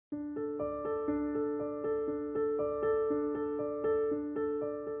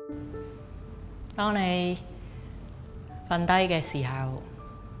當你瞓低嘅時候，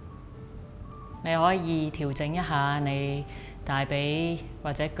你可以調整一下你大髀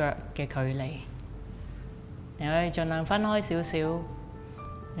或者腳嘅距離。你可以盡量分開少少，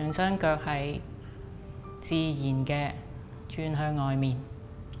讓雙腳係自然嘅轉向外面。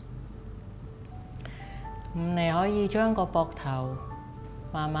你可以將個膊頭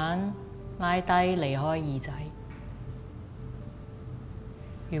慢慢拉低，離開耳仔。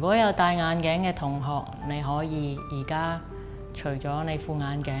如果有戴眼鏡嘅同學，你可以而家除咗你副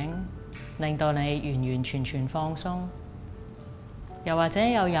眼鏡，令到你完完全全放鬆。又或者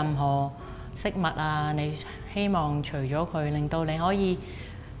有任何飾物啊，你希望除咗佢，令到你可以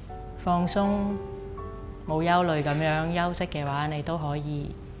放鬆、冇憂慮咁樣休息嘅話，你都可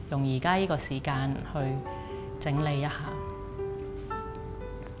以用而家呢個時間去整理一下。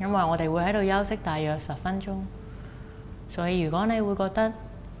因為我哋會喺度休息大約10分鐘，所以如果你會覺得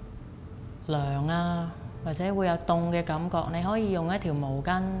涼啊，或者會有凍嘅感覺，你可以用一條毛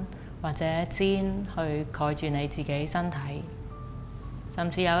巾或者氈去蓋住你自己身體。甚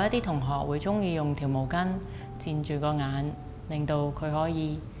至有一啲同學會鍾意用條毛巾墊住個眼，令到佢可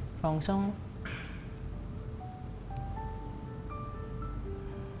以放鬆。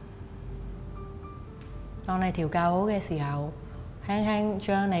當你調校好嘅時候，輕輕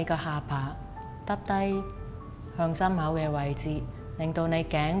將你個下巴耷低向心口嘅位置，令到你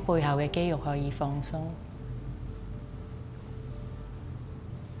頸背後嘅肌肉可以放鬆。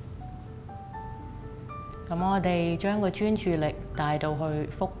咁我哋將個專注力帶到去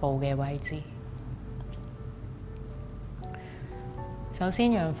腹部嘅位置。首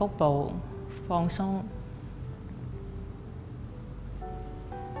先讓腹部放鬆，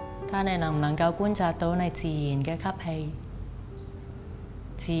睇你能唔能夠觀察到你自然嘅吸氣，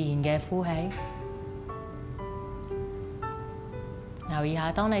自然嘅呼氣。留意下，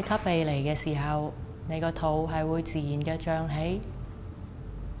當你吸氣嚟嘅時候，你個肚係會自然嘅脹起，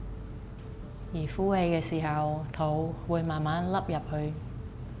而呼氣嘅時候，肚會慢慢凹入去。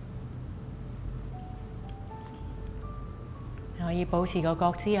你可以保持個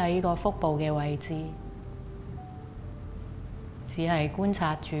覺知喺呢個腹部嘅位置，只係觀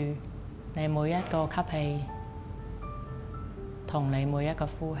察住你每一個吸氣同你每一個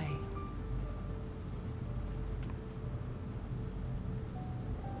呼氣。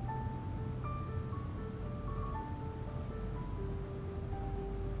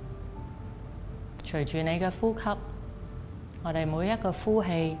隨住你嘅呼吸，我哋每一個呼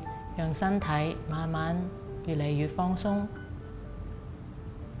氣，讓身體慢慢越嚟越放鬆，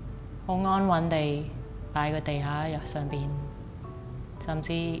好安穩地擺個地下上邊，甚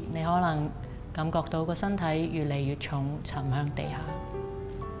至你可能感覺到個身體越嚟越重，沉向地下。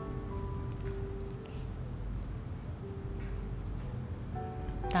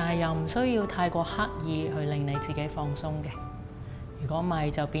但係又唔需要太過刻意去令你自己放鬆嘅。如果唔係，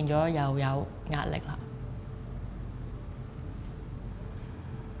就變咗又有壓力啦。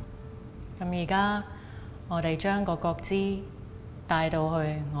咁而家我哋將個覺知帶到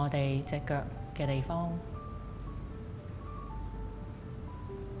去我哋隻腳嘅地方，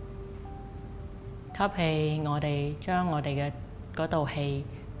吸氣，我哋將我哋嘅嗰道氣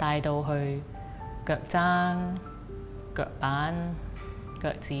帶到去腳踭、腳板、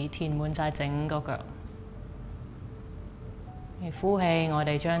腳趾，填滿晒整個腳。呼氣，我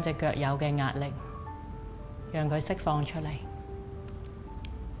哋將隻腳有嘅壓力，讓佢釋放出嚟。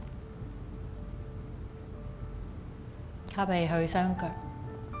吸氣去雙腳，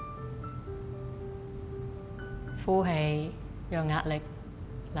呼氣，讓壓力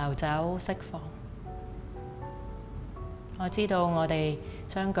流走釋放。我知道我哋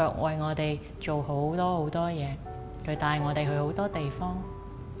雙腳為我哋做好多好多嘢，佢帶我哋去好多地方。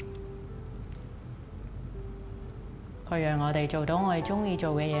佢讓我哋做到我哋鍾意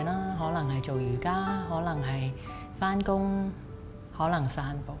做嘅嘢啦，可能係做瑜伽，可能係返工，可能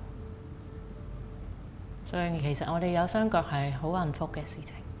散步。所以其實我哋有雙腳係好幸福嘅事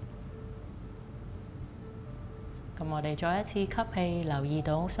情。咁我哋再一次吸氣，留意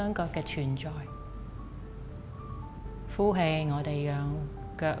到雙腳嘅存在。呼氣，我哋讓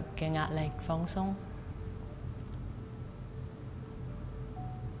腳嘅壓力放鬆。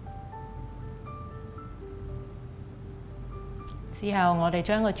之後，我哋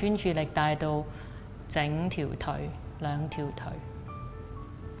將個專注力帶到整條腿、兩條腿。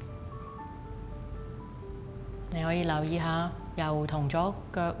你可以留意下右同左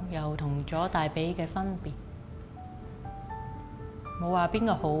腳、右同左大髀嘅分別。冇話邊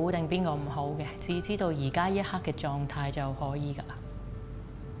個好定邊個唔好嘅，只知道而家一刻嘅狀態就可以㗎啦。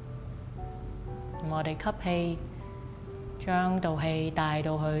咁我哋吸氣，將道氣帶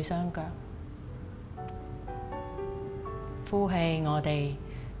到去雙腳。呼氣，我哋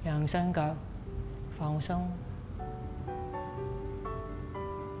讓雙腳放鬆。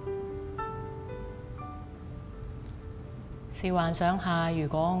試幻想下，如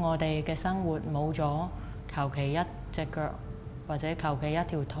果我哋嘅生活冇咗求其一隻腳或者求其一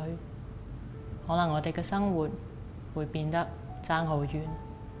條腿，可能我哋嘅生活會變得爭好遠。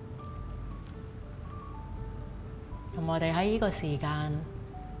咁我哋喺呢個時間，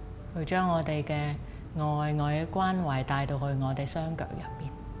去將我哋嘅愛嘅關懷帶到去我哋雙腳入邊。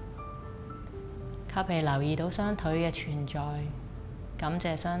吸氣，留意到雙腿嘅存在，感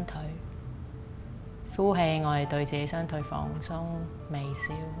謝雙腿。呼氣，我哋對自己雙腿放鬆微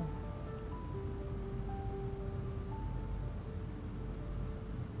笑。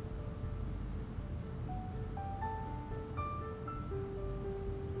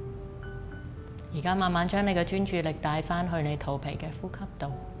而家慢慢將你嘅專注力帶返去你肚皮嘅呼吸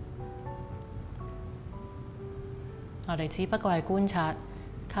度。我哋只不過係觀察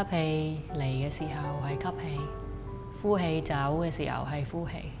吸氣嚟嘅時候係吸氣，呼氣走嘅時候係呼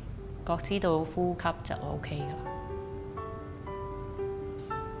氣。覺知到呼吸就 OK 㗎喇。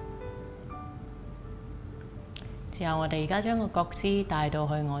之後我哋而家將個覺知帶到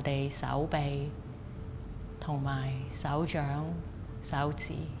去我哋手臂同埋手掌、手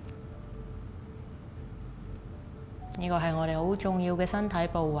指。呢個係我哋好重要嘅身體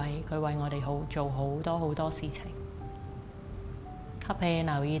部位，佢為我哋做好多好多事情。吸氣，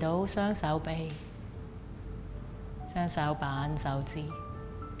留意到雙手臂、雙手板、手指。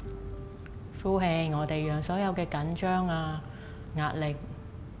呼氣，我哋讓所有嘅緊張啊、壓力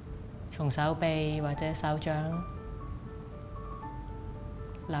從手臂或者手掌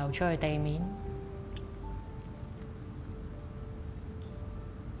流出去地面。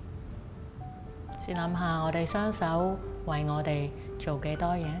試諗下，我哋雙手為我哋做幾多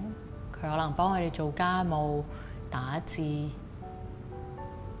嘢？佢可能幫我哋做家務、打字、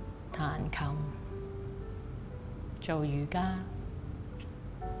彈琴、做瑜伽。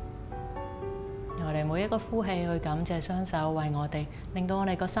我哋每一個呼氣去感謝雙手為我哋，令到我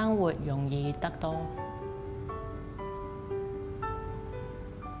哋個生活容易得多。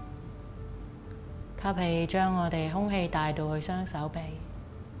吸氣，將我哋空氣帶到去雙手臂。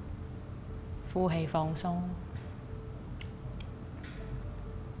呼氣，放鬆。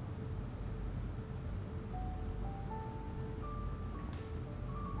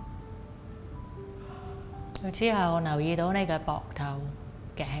之後留意到你嘅膊頭、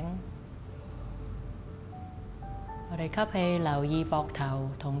頸。我哋吸氣，留意膊頭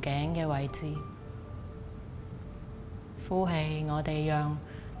同頸嘅位置。呼氣，我哋讓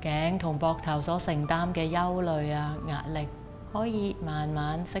頸同膊頭所承擔嘅憂慮啊、壓力，可以慢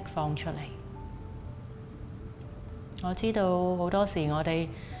慢釋放出嚟。我知道好多時我哋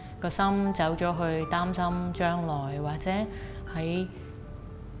個心走咗去擔心將來，或者喺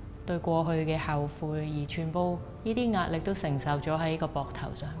對過去嘅後悔，而全部呢啲壓力都承受咗喺個膊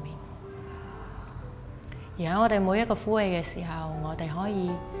頭上面。而喺我哋每一個呼氣嘅時候，我哋可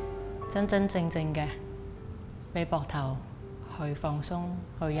以真真正正嘅俾膊頭去放鬆、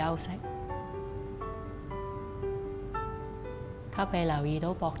去休息。吸氣，留意到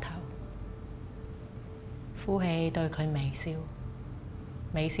膊頭。呼氣，對佢微笑。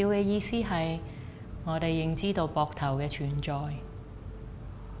微笑嘅意思係我哋認知到膊頭嘅存在。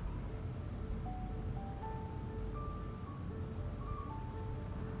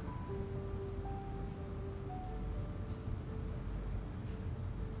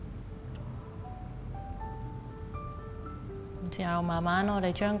之後慢慢我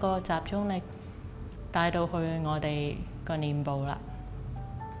哋將個集中力帶到去我哋個臉部啦。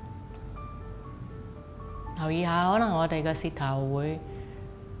留意下，可能我哋嘅舌頭會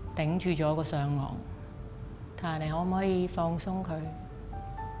頂住咗個上顎，睇下你可唔可以放鬆佢。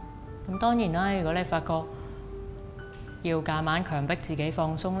咁當然啦，如果你發覺要夾硬強迫自己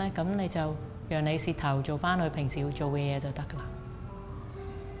放鬆呢，咁你就讓你舌頭做返佢平時要做嘅嘢就得㗎啦。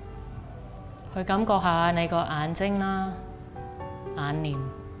去感覺下你個眼睛啦、眼簾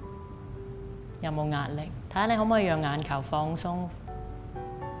有冇壓力，睇下你可唔可以讓眼球放鬆，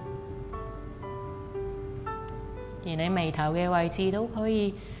而你眉頭嘅位置都可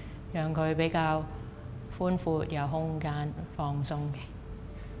以讓佢比較寬闊，有空間放鬆嘅。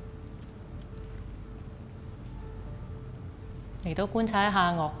亦都觀察一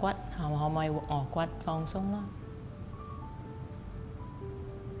下顎骨，可唔可以顎骨放鬆啦？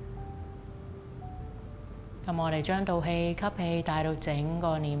咁我哋將道氣吸氣帶到整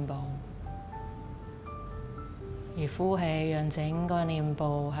個臉部，而呼氣讓整個臉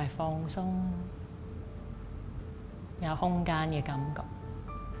部係放鬆，有空間嘅感覺。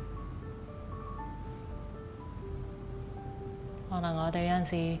可能我哋有陣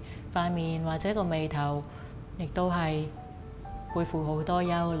時塊面或者個眉頭，亦都係背負好多憂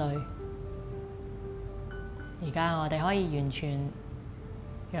慮。而家我哋可以完全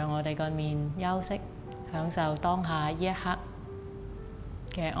讓我哋個面休息，享受當下呢一刻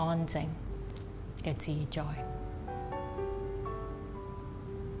嘅安靜嘅自在。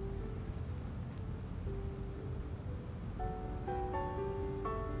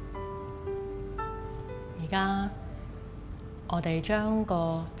而家我哋將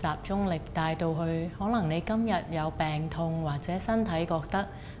個集中力帶到去，可能你今日有病痛或者身體覺得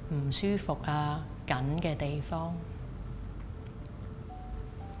唔舒服啊緊嘅地方，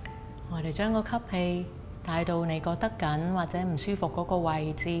我哋將個吸氣帶到你覺得緊或者唔舒服嗰個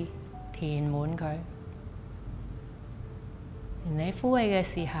位置，填滿佢。你呼氣嘅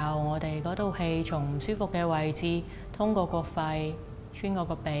時候，我哋嗰道氣從唔舒服嘅位置通過個肺，穿過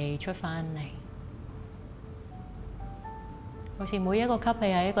個鼻出返嚟。好似每一個吸氣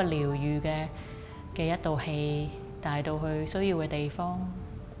係一個療愈嘅一道氣，帶到去需要嘅地方。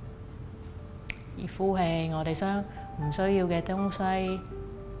而呼氣，我哋將唔需要嘅東西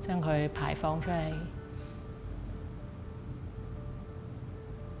將佢排放出嚟。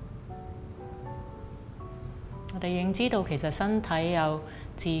我哋認知到其實身體有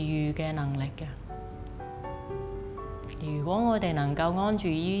治愈嘅能力嘅。如果我哋能夠安住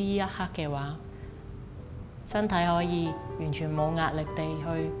於呢一刻嘅話，身體可以完全冇壓力地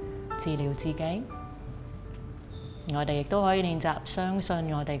去治療自己。我哋亦都可以練習相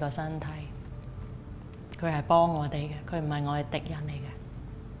信我哋個身體，佢係幫我哋嘅，佢唔係我哋敵人嚟嘅。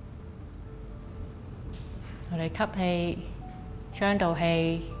我哋吸氣，將道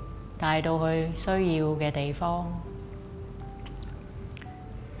氣帶到去需要嘅地方。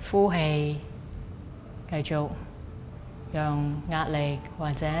呼氣，繼續讓壓力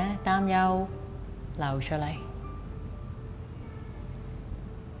或者擔憂流出嚟。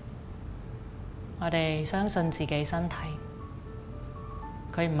我哋相信自己身體，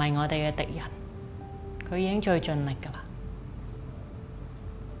佢唔係我哋嘅敵人，佢已經最盡力㗎喇。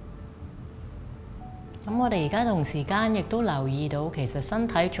咁我哋而家同時間亦都留意到，其實身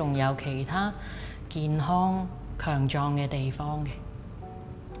體仲有其他健康強壯嘅地方嘅。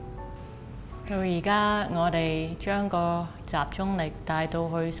到而家我哋將個集中力帶到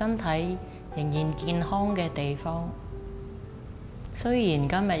去身體仍然健康嘅地方。雖然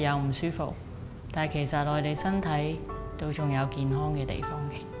今日有唔舒服，但係其實我哋身體都仲有健康嘅地方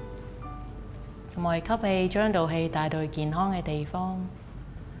嘅。咁我哋吸氣，將道氣帶到去健康嘅地方。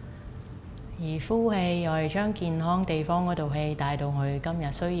而呼氣，我哋將健康地方嗰道氣帶到去今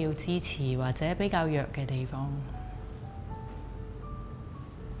日需要支持或者比較弱嘅地方。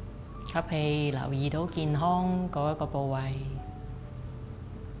吸氣，留意到健康嗰一個部位。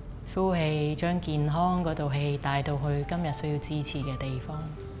呼氣，將健康嗰道氣帶到去今日需要支持嘅地方。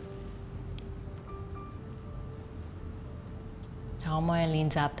可唔可以練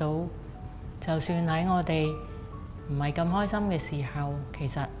習到，就算喺我哋唔係咁開心嘅時候，其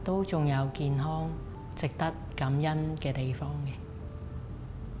實都仲有健康、值得感恩嘅地方嘅。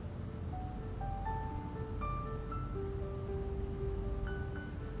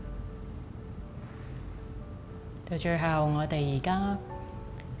到最後，我哋而家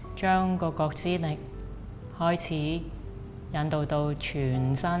將個覺知力開始引導到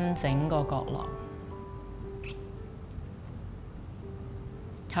全身整個角落。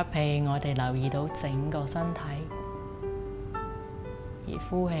吸氣，我哋留意到整個身體。而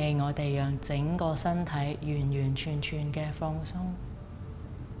呼氣，我哋讓整個身體完完全全嘅放鬆，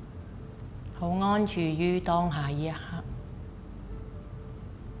好安住於當下呢一刻。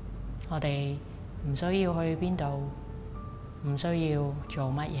我哋唔需要去邊度，唔需要做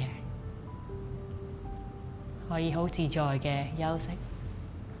乜嘢，可以好自在嘅休息。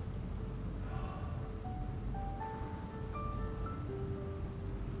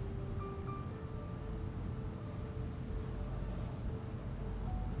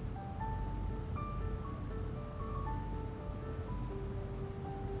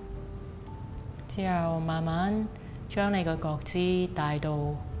之後慢慢將你個覺知帶到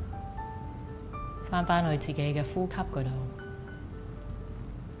返去自己嘅呼吸嗰度。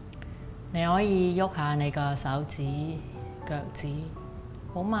你可以喐下你個手指、腳趾，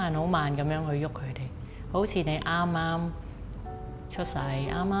好慢好慢咁樣去喐佢哋，好似你啱啱出世、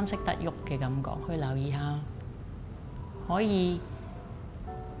啱啱識得喐嘅感覺。去留意下，可以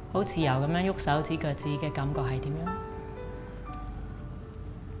好自由咁樣喐手指、腳趾嘅感覺係點樣？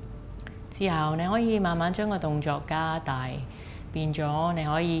之後你可以慢慢將個動作加大，變咗你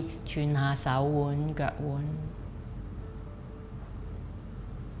可以轉下手腕、腳腕，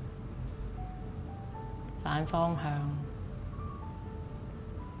反方向，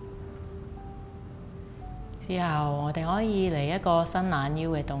之後，我哋可以嚟一個伸懶腰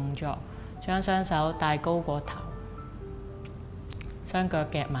嘅動作，將雙手帶高過頭，雙腳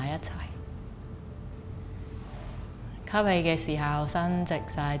夾埋一齊。吸氣嘅時候，伸直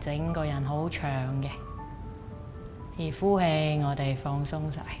晒整個人好長嘅；而呼氣，我哋放鬆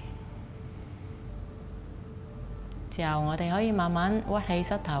晒。之後，我哋可以慢慢屈起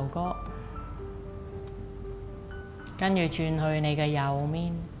膝頭哥，跟住轉去你嘅右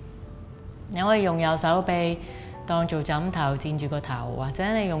面。你可以用右手臂當做枕頭墊住個頭，或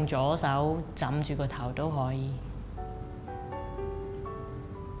者你用左手枕住個頭都可以。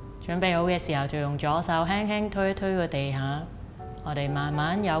準備好嘅時候，就用左手輕輕推一推個地下，我哋慢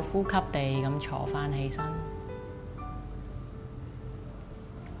慢有呼吸地咁坐返起身。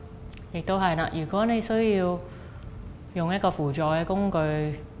亦都係啦，如果你需要用一個輔助嘅工具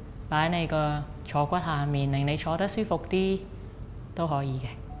擺喺你個坐骨下面，令你坐得舒服啲，都可以嘅。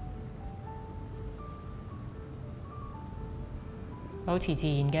保持自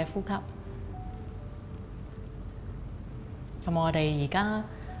然嘅呼吸。咁我哋而家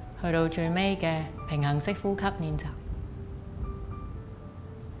去到最尾嘅平衡式呼吸練習。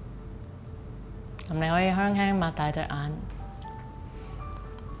咁你可以輕輕擘大隻眼。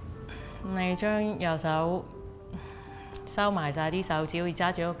你將右手收埋晒啲手指，好似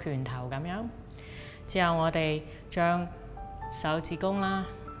揸住個拳頭咁樣。之後我哋將手指公啦、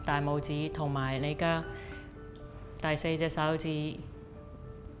大拇指同埋你嘅第四隻手指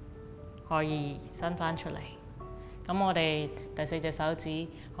可以伸返出嚟。咁我哋第四隻手指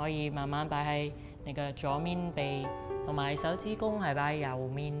可以慢慢擺喺你嘅左面鼻，同埋手指公係擺喺右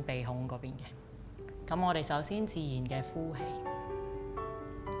面鼻孔嗰邊嘅。咁我哋首先自然嘅呼氣，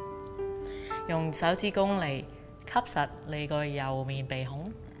用手指公嚟吸實你個右面鼻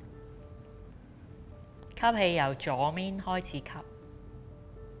孔，吸氣由左面開始吸，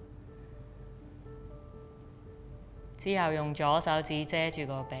之後用左手指遮住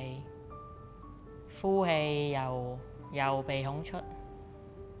個鼻，呼氣由右鼻孔出，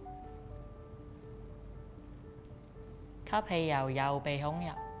吸氣由右鼻孔入，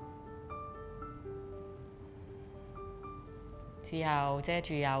之後遮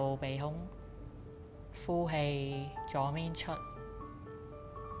住右鼻孔，呼氣左面出。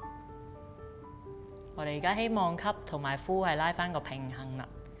我哋而家希望吸同埋呼係拉返個平衡啦。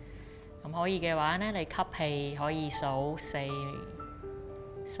咁可以嘅話呢，你吸氣可以數4、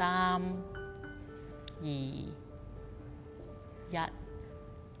3、2、1，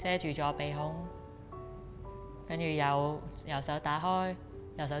遮住咗鼻孔，跟住右手打開，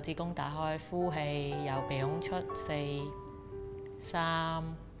右手指公打開，呼氣由鼻孔出4、3、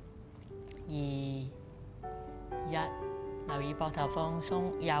2、1，留意膊頭放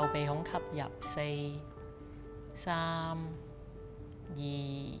鬆，右鼻孔吸入4、3、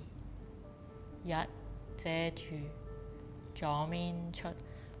2、1，遮住左面出，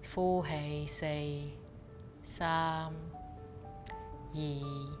呼氣4、3、2、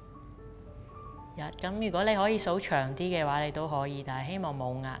1。咁如果你可以數長啲嘅話，你都可以，但係希望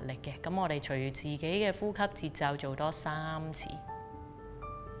冇壓力嘅。咁我哋隨住自己嘅呼吸節奏做多3次。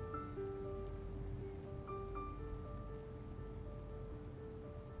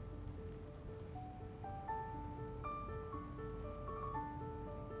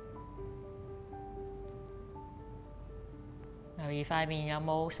留意塊面有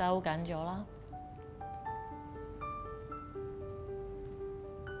冇收緊咗啦。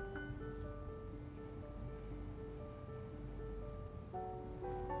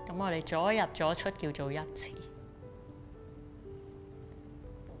咁我哋左入左出叫做1次。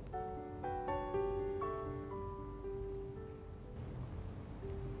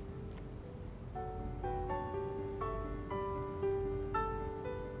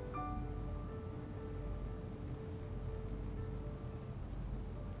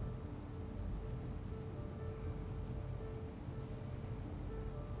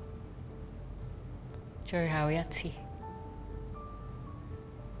最後1次。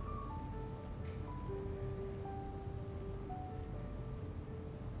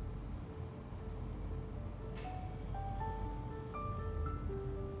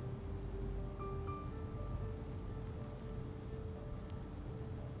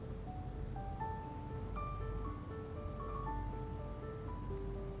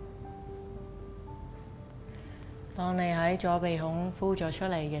當你喺左鼻孔呼咗出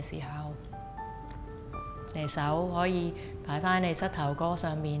嚟嘅時候，你手可以擺返你膝頭哥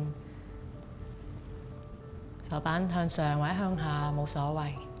上面，手板向上或者向下冇所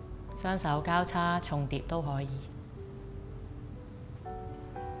謂，雙手交叉重疊都可以。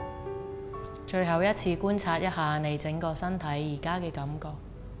最後1次觀察一下你整個身體而家嘅感覺。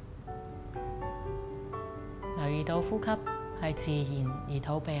意到呼吸係自然，而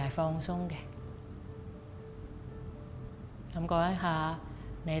肚皮係放鬆嘅。感覺一下，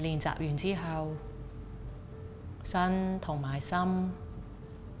你練習完之後，身同埋心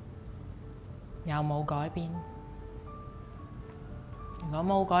有冇改變？如果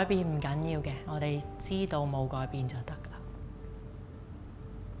冇改變唔緊要嘅，我哋知道冇改變就得㗎啦。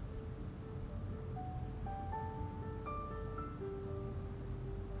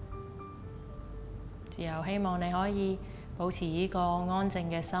之後希望你可以保持呢個安靜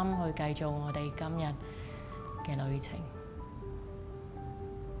嘅心去繼續我哋今日嘅旅程。